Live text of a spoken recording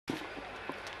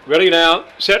Ready now,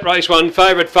 set race 1,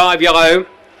 favourite 5 yellow.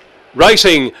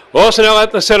 Racing, Orson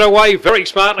at the centre way, very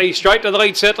smartly, straight to the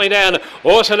lead, settling down.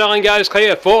 Orson goes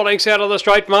clear, 4 lengths out of the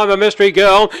straight, Mima Mystery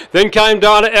Girl. Then came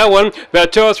Dinah Elwin,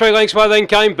 about 2 or 3 lengths away, then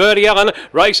came Birdie Allen.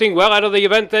 Racing well out of the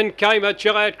event, then came a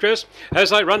Chill Chris as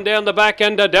they run down the back,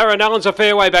 and Darren Allen's a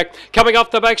fair way back. Coming off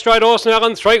the back straight, Orson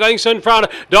Allen, 3 lengths in front.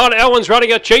 Dinah Elwin's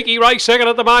running a cheeky race second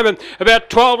at the moment. About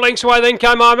 12 lengths away, then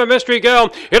came Mima Mystery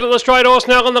Girl. Into the straight,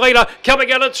 Orson Allen the leader.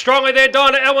 Coming at it strongly there,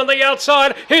 Dinah Elwin the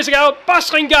outside. Here's a go,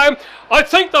 bustling go. I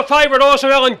think the favourite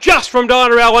Orson Allen just from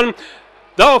Dinah Allen.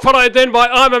 They were followed then by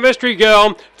I'm a Mystery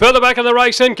Girl. Further back in the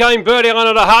race then came Birdie Allen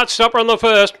at a heart stopper on the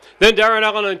first. Then Darren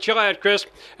Allen and Chill Out Chris.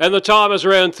 And the time is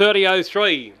around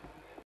 30:03.